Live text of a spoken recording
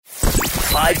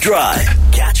5 Drive.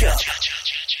 Catch up.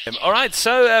 All right,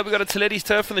 so we've got a Theledi'S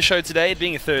turf on the show today, it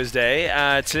being a Thursday.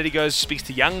 Theledi speaks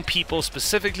to young people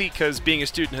specifically because being a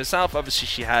student herself, obviously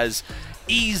she has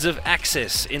ease of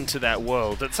access into that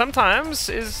world that sometimes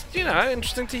is,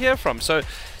 interesting to hear from. So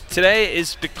today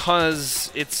is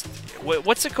because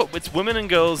what's it called? It's Women and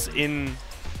Girls in...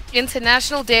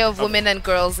 International Day of Women and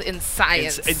Girls in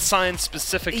Science. In science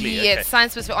specifically. Yes, okay.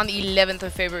 science specific on the 11th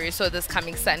of February, so this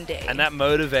coming Sunday. And that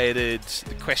motivated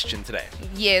the question today.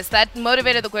 Yes, that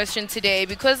motivated the question today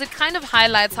because it kind of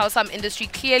highlights how some industry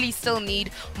clearly still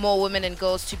need more women and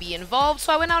girls to be involved.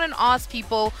 So I went out and asked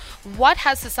people, what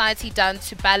has society done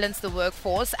to balance the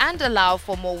workforce and allow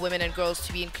for more women and girls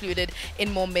to be included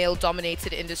in more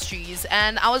male-dominated industries?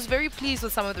 And I was very pleased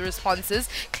with some of the responses.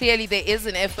 Clearly there is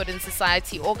an effort in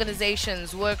society,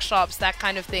 organizations, workshops, that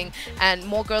kind of thing, and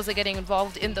more girls are getting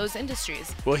involved in those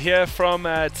industries. We'll hear from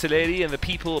Theledi and the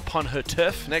people upon her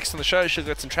turf. Next on the show, she's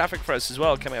got some traffic for us as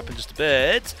well, coming up in just a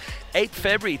bit. 8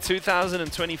 February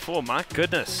 2024, my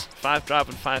goodness. 5 Drive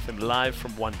and 5FM live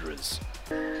from Wanderers.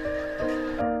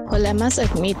 Well, I must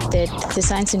admit that the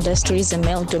science industry is a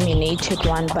male-dominated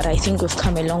one, but I think we've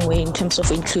come a long way in terms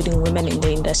of including women in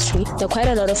the industry. There are quite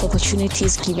a lot of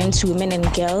opportunities given to women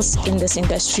and girls in this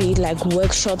industry, like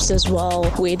workshops as well,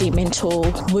 where they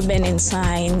mentor women in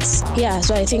science. Yeah,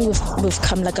 so I think we've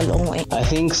come like a long way. I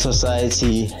think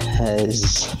society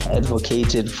has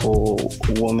advocated for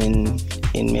women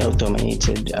in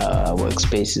male-dominated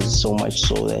workspaces so much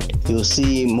so that you'll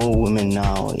see more women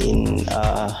now in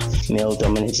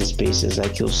male-dominated spaces.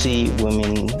 Like you'll see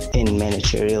women in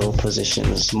managerial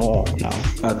positions more now.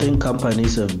 I think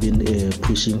companies have been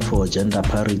pushing for gender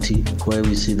parity, where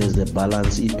we see there's the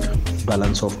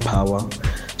balance of power.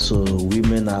 So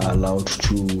women are allowed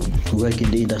to work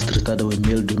in the industry that were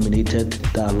male-dominated.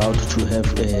 They're allowed to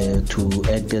have to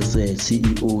act as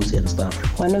CEOs and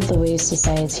stuff. One of the ways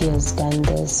society has done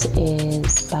this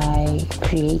is by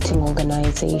creating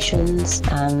organizations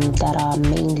that are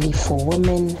mainly for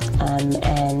women,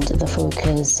 and the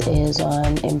focus is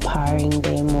on empowering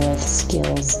them with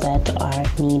skills that are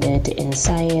needed in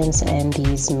science and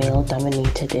these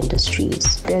male-dominated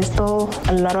industries. There's still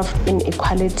a lot of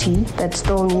inequality that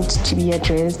still needs to be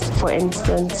addressed. For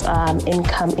instance,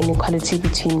 income inequality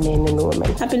between men and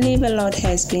women. I believe a lot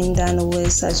has been done where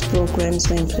such programs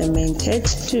were implemented.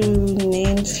 To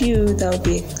name few, that would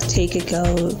be Take a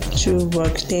Girl to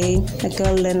Workday, a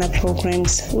Girl Learner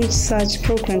programs, which such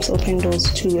programs open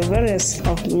doors to a various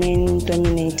of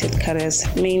men-dominated careers,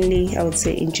 mainly I would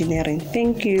say engineering.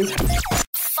 Thank you. 5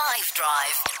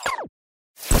 Drive.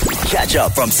 Catch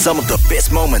up from some of the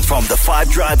best moments from the 5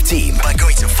 Drive team by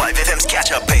going to 5FM's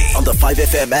catch up page on the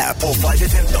 5FM app or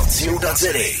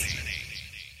 5FM.co.za.